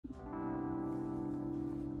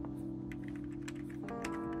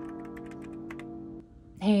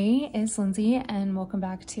Hey, it's Lindsay and welcome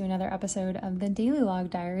back to another episode of the Daily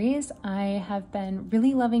Log Diaries. I have been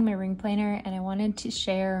really loving my ring planner and I wanted to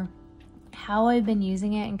share how I've been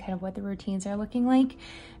using it and kind of what the routines are looking like,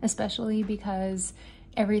 especially because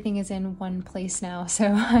everything is in one place now. So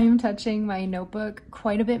I'm touching my notebook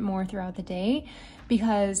quite a bit more throughout the day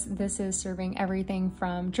because this is serving everything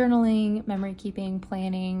from journaling, memory keeping,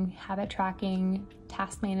 planning, habit tracking,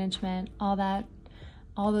 task management, all that.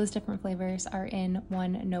 All those different flavors are in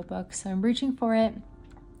one notebook. So I'm reaching for it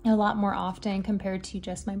a lot more often compared to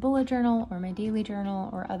just my bullet journal or my daily journal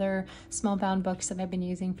or other small bound books that I've been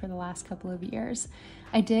using for the last couple of years.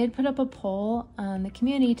 I did put up a poll on the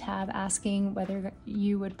community tab asking whether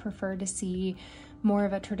you would prefer to see more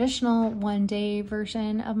of a traditional one-day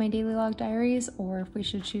version of my daily log diaries or if we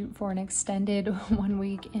should shoot for an extended 1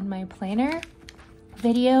 week in my planner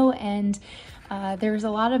video. And there was a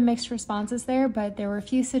lot of mixed responses there, but there were a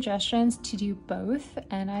few suggestions to do both,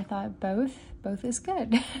 and I thought both is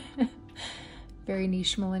good. Very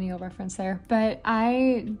niche millennial reference there, but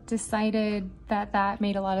I decided that that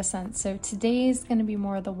made a lot of sense. So today's going to be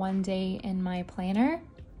more of the one day in my planner.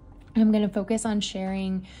 I'm going to focus on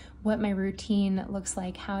sharing what my routine looks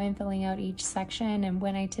like, how I'm filling out each section, and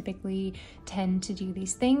when I typically tend to do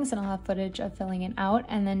these things, and I'll have footage of filling it out.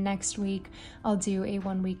 And then next week, I'll do a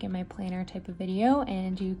 1 week in my planner type of video,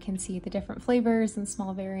 and you can see the different flavors and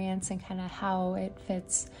small variants and kind of how it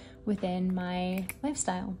fits within my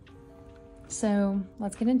lifestyle. So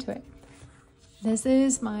let's get into it. This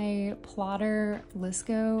is my plotter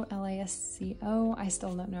Lisco, L-I-S-C-O. I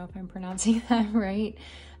still don't know if I'm pronouncing that right.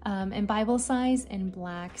 And Bible size in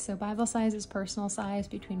black. So Bible size is personal size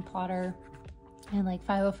between plotter and like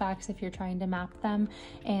Filofax if you're trying to map them.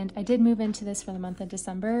 And I did move into this for the month of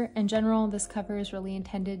December. In general, this cover is really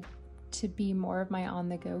intended to be more of my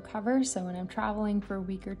on-the-go cover. So when I'm traveling for a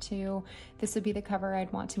week or two, this would be the cover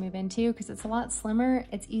I'd want to move into because it's a lot slimmer.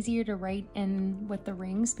 It's easier to write in with the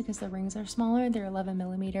rings because the rings are smaller. They're 11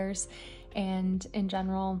 millimeters, and in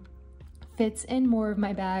general, fits in more of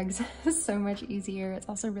my bags so much easier. It's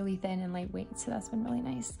also really thin and lightweight, so that's been really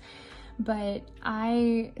nice. But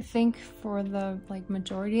I think for the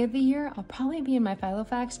majority of the year, I'll probably be in my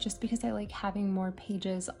Filofax just because I like having more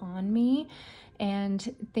pages on me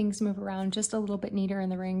and things move around just a little bit neater in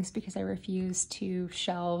the rings because I refuse to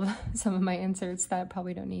shelve some of my inserts that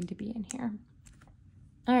probably don't need to be in here.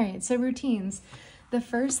 All right, so routines. The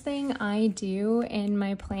first thing I do in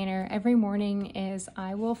my planner every morning is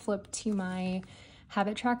I will flip to my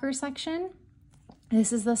habit tracker section.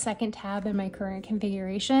 This is the second tab in my current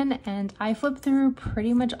configuration, and I flip through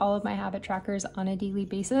pretty much all of my habit trackers on a daily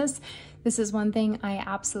basis. This is one thing I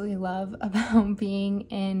absolutely love about being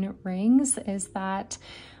in rings is that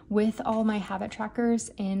with all my habit trackers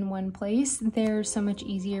in one place, they're so much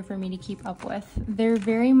easier for me to keep up with. They're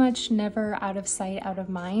very much never out of sight, out of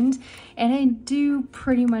mind, and I do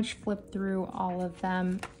pretty much flip through all of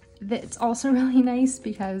them. It's also really nice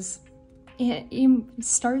because you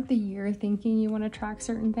start the year thinking you want to track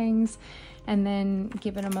certain things, and then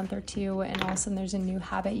give it a month or two and all of a sudden there's a new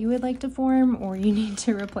habit you would like to form or you need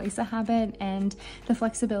to replace a habit, and the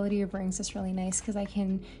flexibility of rings is really nice because I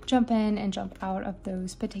can jump in and jump out of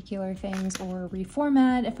those particular things or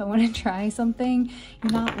reformat if I want to try something.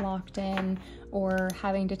 You're not locked in or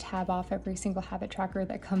having to tab off every single habit tracker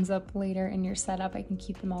that comes up later in your setup. I can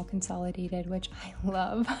keep them all consolidated, which I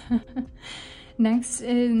love. Next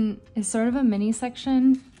is sort of a mini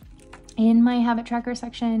section. In my habit tracker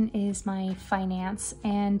section is my finance,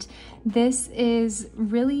 and this is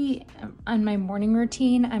really on my morning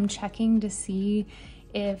routine. I'm checking to see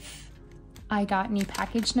if I got any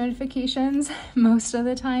package notifications most of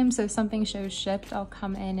the time. So if something shows shipped, I'll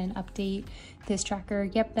come in and update this tracker.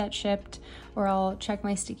 Yep, that shipped. Or I'll check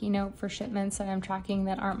my sticky note for shipments that I'm tracking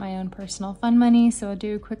that aren't my own personal fund money. So I'll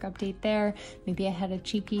do a quick update there. Maybe I had a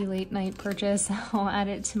cheeky late night purchase. I'll add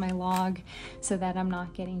it to my log so that I'm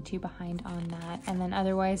not getting too behind on that. And then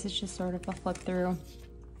otherwise it's just sort of a flip through,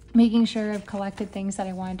 making sure I've collected things that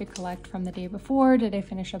I wanted to collect from the day before. Did I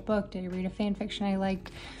finish a book? Did I read a fan fiction I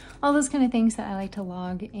liked? All those kind of things that I like to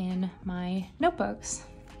log in my notebooks.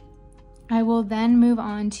 I will then move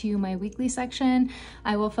on to my weekly section.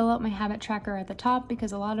 I will fill out my habit tracker at the top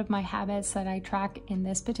because a lot of my habits that I track in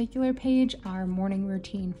this particular page are morning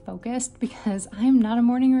routine focused because I am not a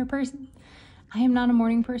morning person.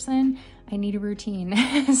 I need a routine.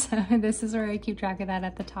 So this is where I keep track of that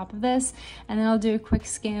at the top of this. And then I'll do a quick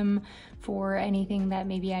skim for anything that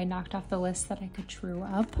maybe I knocked off the list that I could true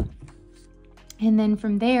up. And then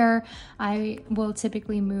from there, I will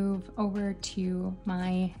typically move over to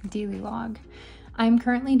my daily log. I'm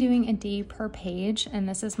currently doing a day per page, and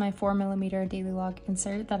this is my 4mm daily log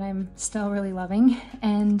insert that I'm still really loving.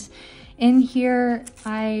 And in here,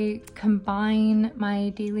 I combine my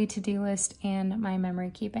daily to-do list and my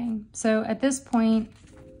memory keeping. So at this point,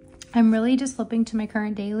 I'm really just flipping to my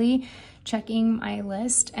current daily, checking my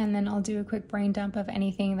list, and then I'll do a quick brain dump of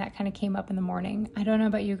anything that kind of came up in the morning. I don't know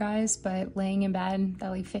about you guys, but laying in bed that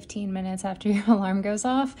like 15 minutes after your alarm goes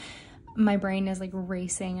off, my brain is like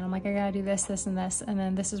racing and I'm like, I gotta do this, this, and this. And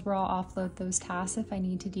then this is where I'll offload those tasks if I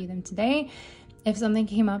need to do them today. If something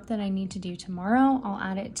came up that I need to do tomorrow, I'll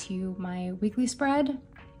add it to my weekly spread.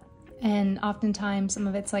 And oftentimes some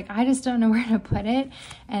of it's like, I just don't know where to put it.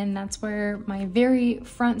 And that's where my very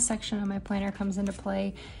front section of my planner comes into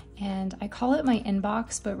play. And I call it my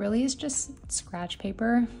inbox, but really it's just scratch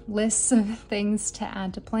paper, lists of things to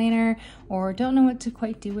add to planner, or don't know what to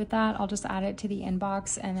quite do with that. I'll just add it to the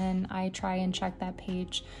inbox, and then I try and check that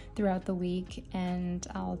page throughout the week, and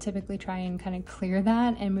I'll typically try and kind of clear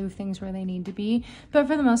that and move things where they need to be. But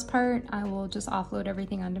for the most part, I will just offload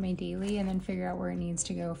everything onto my daily and then figure out where it needs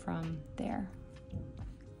to go from there.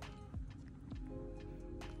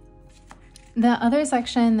 The other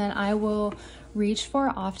section that I will reach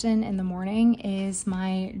for often in the morning is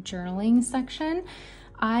my journaling section.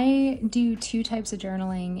 I do two types of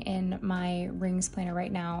journaling in my rings planner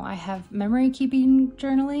right now. I have memory keeping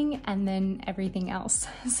journaling and then everything else.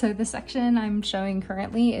 So the section I'm showing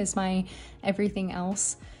currently is my everything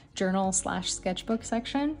else journal / sketchbook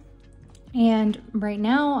section. And right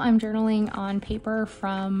now I'm journaling on paper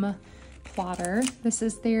from Plotter. This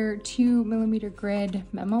is their 2mm grid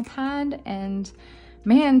memo pad, and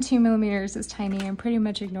man, 2mm is tiny. I'm pretty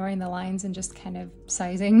much ignoring the lines and just kind of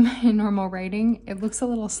sizing my normal writing. It looks a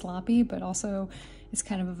little sloppy, but also it's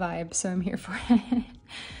kind of a vibe, so I'm here for it.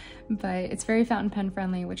 But it's very fountain pen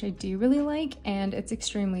friendly, which I do really like, and it's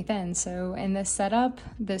extremely thin. So in this setup,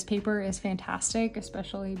 this paper is fantastic,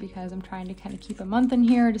 especially because I'm trying to kind of keep a month in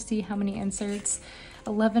here to see how many inserts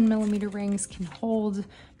 11mm rings can hold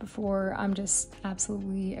before I'm just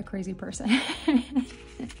absolutely a crazy person.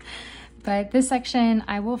 But this section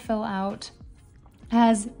I will fill out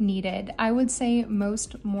as needed. I would say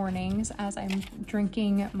most mornings as I'm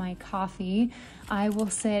drinking my coffee, I will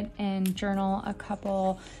sit and journal a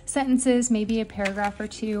couple sentences, maybe a paragraph or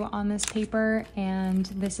two on this paper, and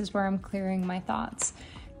this is where I'm clearing my thoughts.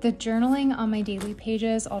 The journaling on my daily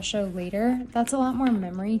pages I'll show later. That's a lot more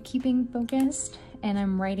memory keeping focused, and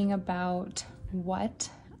I'm writing about what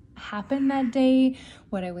happened that day,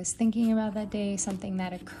 what I was thinking about that day, something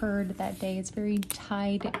that occurred that day. It's very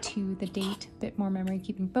tied to the date, a bit more memory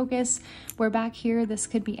keeping focus. Where back here, this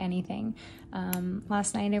could be anything.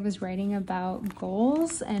 Last night I was writing about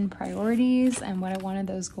goals and priorities and what I wanted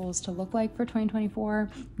those goals to look like for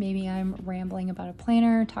 2024. Maybe I'm rambling about a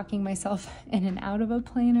planner, talking myself in and out of a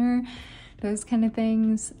planner. Those kind of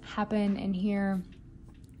things happen in here.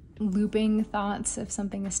 Looping thoughts if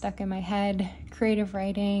something is stuck in my head, creative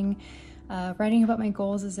writing, writing about my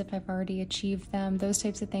goals as if I've already achieved them. Those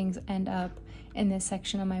types of things end up in this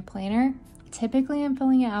section of my planner. Typically I'm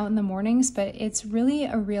filling it out in the mornings, but it's really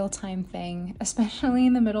a real-time thing, especially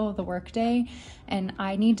in the middle of the workday, and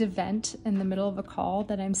I need to vent in the middle of a call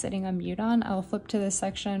that I'm sitting on mute on. I'll flip to this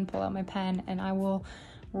section, pull out my pen, and I will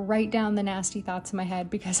write down the nasty thoughts in my head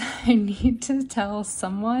because I need to tell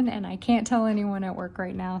someone, and I can't tell anyone at work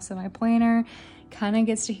right now. So my planner kind of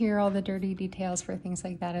gets to hear all the dirty details for things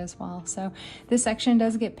like that as well. So this section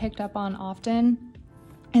does get picked up on often.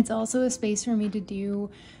 It's also a space for me to do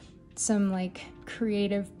some like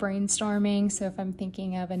creative brainstorming. So if I'm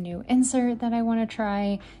thinking of a new insert that I want to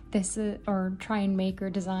try this or try and make or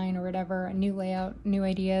design or whatever, a new layout, new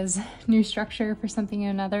ideas, new structure for something or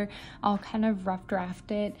another, I'll kind of rough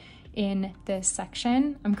draft it in this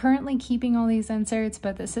section. I'm currently keeping all these inserts,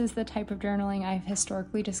 but this is the type of journaling I've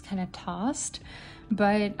historically just kind of tossed.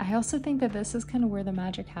 But I also think that this is kind of where the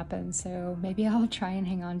magic happens. So maybe I'll try and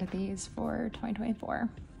hang on to these for 2024.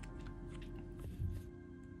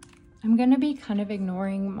 I'm gonna be kind of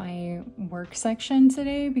ignoring my work section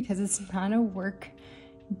today because it's not a work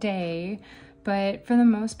day, but for the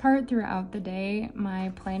most part throughout the day,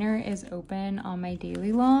 my planner is open on my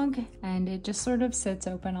daily log and it just sort of sits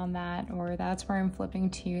open on that, or that's where I'm flipping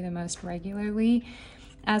to the most regularly.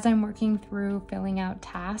 As I'm working through filling out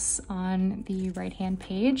tasks on the right-hand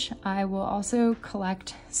page, I will also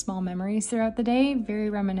collect small memories throughout the day, very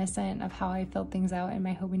reminiscent of how I filled things out in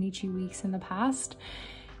my Hobonichi weeks in the past.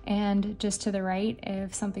 And just to the right,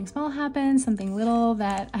 if something small happens, something little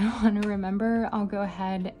that I want to remember, I'll go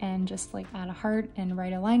ahead and just like add a heart and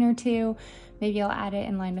write a line or two. Maybe I'll add it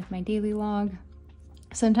in line with my daily log.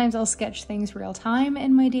 Sometimes I'll sketch things real time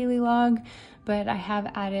in my daily log, but I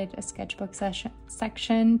have added a sketchbook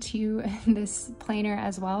section to this planner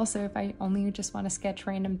as well. So if I only just want to sketch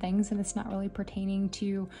random things and it's not really pertaining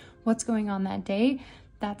to what's going on that day,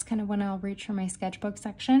 that's kind of when I'll reach for my sketchbook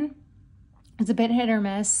section. It's a bit hit or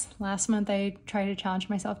miss. Last month I tried to challenge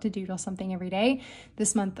myself to doodle something every day.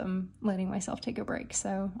 This month I'm letting myself take a break.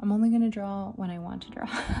 So I'm only going to draw when I want to draw.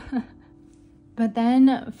 But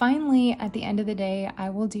then finally at the end of the day, I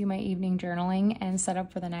will do my evening journaling and set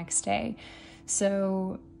up for the next day.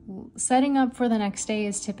 So setting up for the next day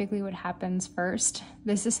is typically what happens first.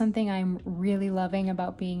 This is something I'm really loving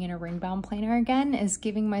about being in a ring bound planner again, is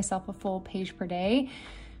giving myself a full page per day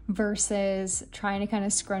versus trying to kind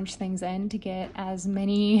of scrunch things in to get as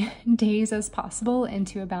many days as possible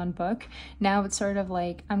into a bound book. Now it's sort of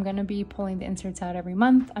like I'm going to be pulling the inserts out every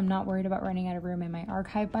month. I'm not worried about running out of room in my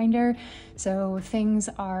archive binder. So things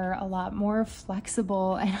are a lot more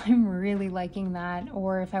flexible and I'm really liking that.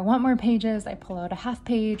 Or if I want more pages, I pull out a half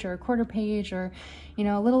page or a quarter page or, you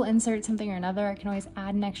know, a little insert, something or another. I can always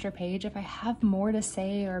add an extra page if I have more to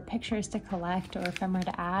say or pictures to collect or ephemera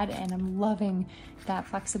to add, and I'm loving that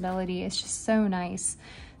flexibility. It's just so nice.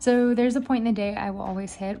 So there's a point in the day I will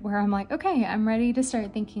always hit where I'm like, okay, I'm ready to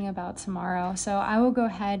start thinking about tomorrow. So I will go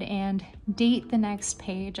ahead and date the next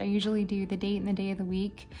page. I usually do the date and the day of the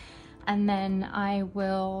week, and then I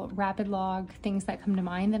will rapid log things that come to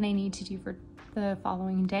mind that I need to do for the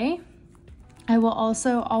following day. I will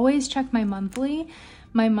also always check my monthly.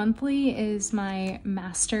 My monthly is my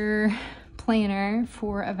master planner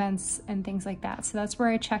for events and things like that. So that's where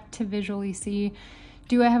I check to visually see,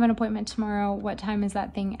 do I have an appointment tomorrow? What time is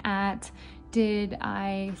that thing at? Did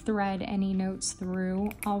I thread any notes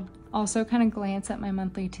through? I'll also kind of glance at my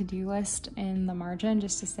monthly to-do list in the margin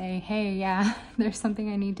just to say, hey, yeah, there's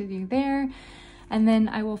something I need to do there. And then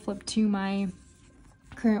I will flip to my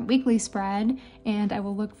current weekly spread and I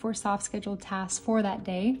will look for soft scheduled tasks for that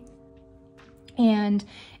day and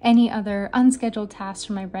any other unscheduled tasks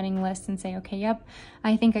from my running list and say, okay, yep,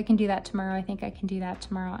 I think I can do that tomorrow. I think I can do that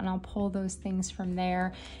tomorrow. And I'll pull those things from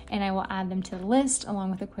there and I will add them to the list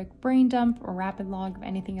along with a quick brain dump or rapid log of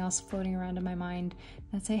anything else floating around in my mind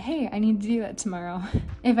that say, hey, I need to do that tomorrow.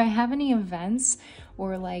 If I have any events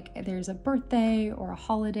or like there's a birthday or a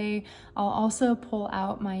holiday, I'll also pull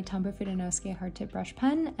out my Tombow Fudenosuke hard tip brush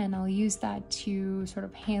pen and I'll use that to sort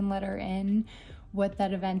of hand letter in what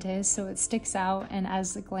that event is so it sticks out, and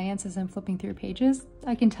as a glance as I'm flipping through pages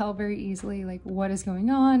I can tell very easily like what is going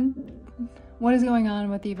on, what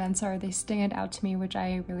the events are. They stand out to me, which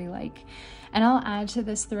I really like. And I'll add to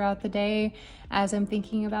this throughout the day as I'm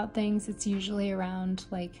thinking about things. It's usually around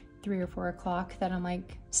like 3 or 4 o'clock that I'm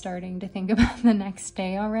like starting to think about the next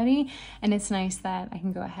day already, and it's nice that I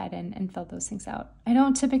can go ahead and fill those things out. I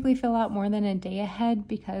don't typically fill out more than a day ahead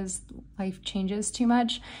because life changes too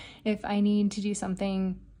much. If I need to do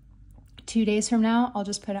something 2 days from now, I'll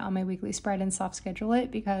just put it on my weekly spread and soft schedule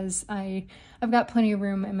it because I've got plenty of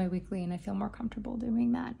room in my weekly and I feel more comfortable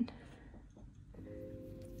doing that.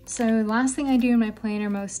 So last thing I do in my planner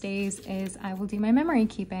most days is I will do my memory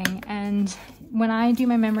keeping. And when I do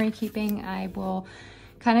my memory keeping, I will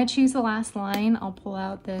kind of choose the last line. I'll pull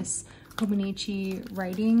out this Hobonichi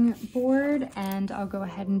writing board and I'll go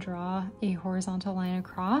ahead and draw a horizontal line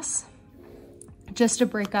across just to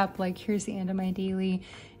break up, like, here's the end of my daily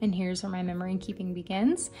and here's where my memory keeping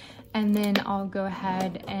begins. And then I'll go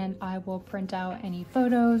ahead and I will print out any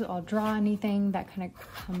photos. I'll draw anything that kind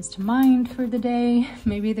of comes to mind for the day.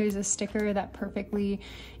 Maybe there's a sticker that perfectly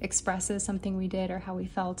expresses something we did or how we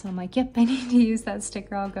felt, and I'm like, yep, I need to use that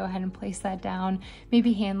sticker. I'll go ahead and place that down.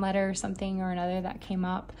 Maybe hand letter something or another that came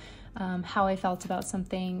up. How I felt about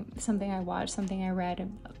something I watched, something I read,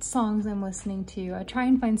 songs I'm listening to. I try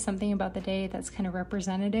and find something about the day that's kind of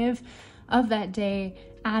representative of that day,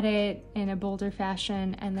 add it in a bolder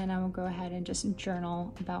fashion, and then I will go ahead and just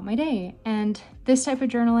journal about my day. And this type of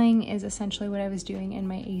journaling is essentially what I was doing in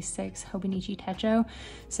my A6 Hobonichi Techo.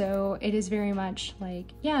 So it is very much like,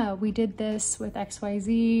 yeah, we did this with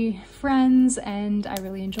XYZ friends and I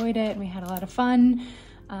really enjoyed it and we had a lot of fun.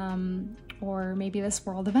 Or maybe this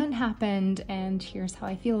world event happened and here's how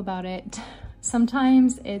I feel about it.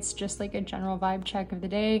 Sometimes it's just like a general vibe check of the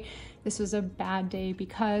day. This was a bad day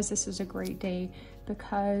because, this was a great day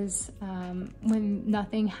because. When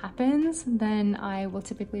nothing happens, then I will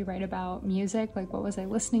typically write about music, like what was I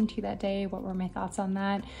listening to that day? What were my thoughts on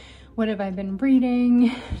that? What have I been reading?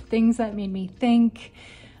 Things that made me think.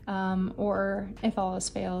 Or if all else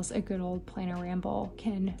fails, a good old planner ramble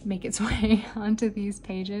can make its way onto these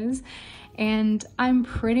pages. And I'm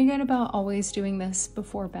pretty good about always doing this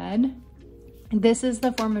before bed. This is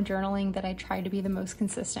the form of journaling that I try to be the most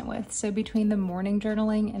consistent with. So between the morning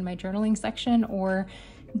journaling and my journaling section, or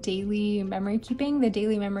daily memory keeping, the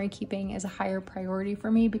daily memory keeping is a higher priority for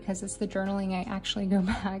me because it's the journaling I actually go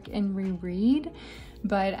back and reread.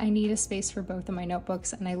 But I need a space for both of my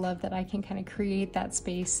notebooks, and I love that I can kind of create that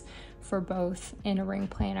space for both in a ring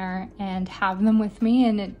planner and have them with me.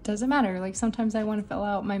 And it doesn't matter, like sometimes I want to fill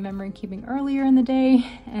out my memory keeping earlier in the day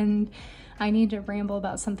and I need to ramble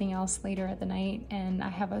about something else later at the night, and I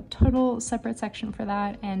have a total separate section for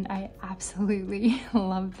that, and I absolutely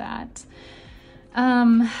love that.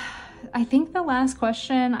 I think the last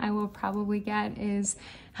question I will probably get is,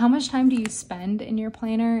 how much time do you spend in your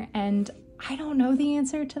planner? And I don't know the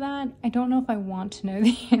answer to that. I don't know if I want to know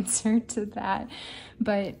the answer to that,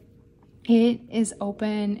 but it is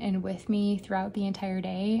open and with me throughout the entire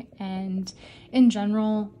day. And in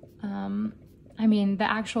general, I mean, the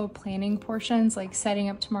actual planning portions, like setting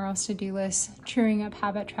up tomorrow's to-do list, truing up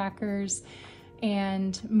habit trackers,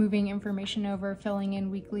 and moving information over, filling in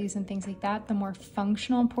weeklies and things like that, the more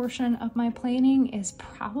functional portion of my planning is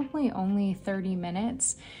probably only 30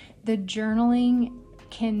 minutes. The journaling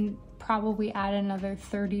can probably add another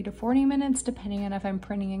 30 to 40 minutes, depending on if I'm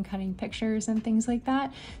printing and cutting pictures and things like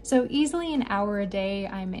that. So easily an hour a day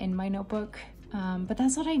I'm in my notebook. But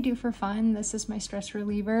that's what I do for fun. This is my stress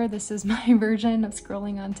reliever. This is my version of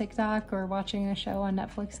scrolling on TikTok or watching a show on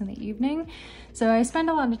Netflix in the evening. So I spend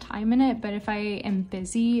a lot of time in it, but if I am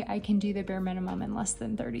busy, I can do the bare minimum in less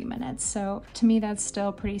than 30 minutes. So to me, that's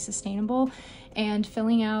still pretty sustainable. And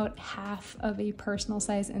filling out half of a personal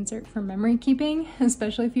size insert for memory keeping,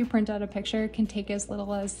 especially if you print out a picture, can take as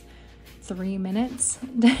little as 3 minutes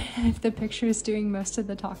if the picture is doing most of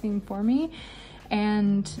the talking for me.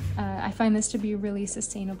 And I find this to be a really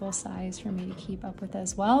sustainable size for me to keep up with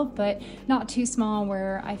as well, but not too small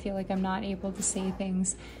where I feel like I'm not able to say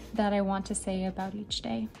things that I want to say about each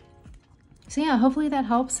day. So yeah, hopefully that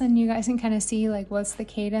helps, and you guys can kind of see like what's the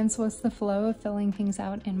cadence, what's the flow of filling things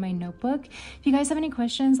out in my notebook. If you guys have any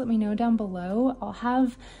questions, let me know down below. I'll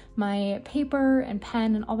have my paper and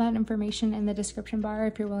pen and all that information in the description bar.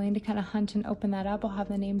 If you're willing to kind of hunt and open that up, I'll have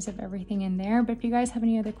the names of everything in there. But if you guys have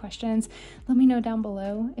any other questions, let me know down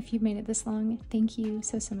below. If you've made it this long, thank you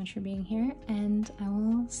so much for being here, and I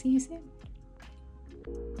will see you soon.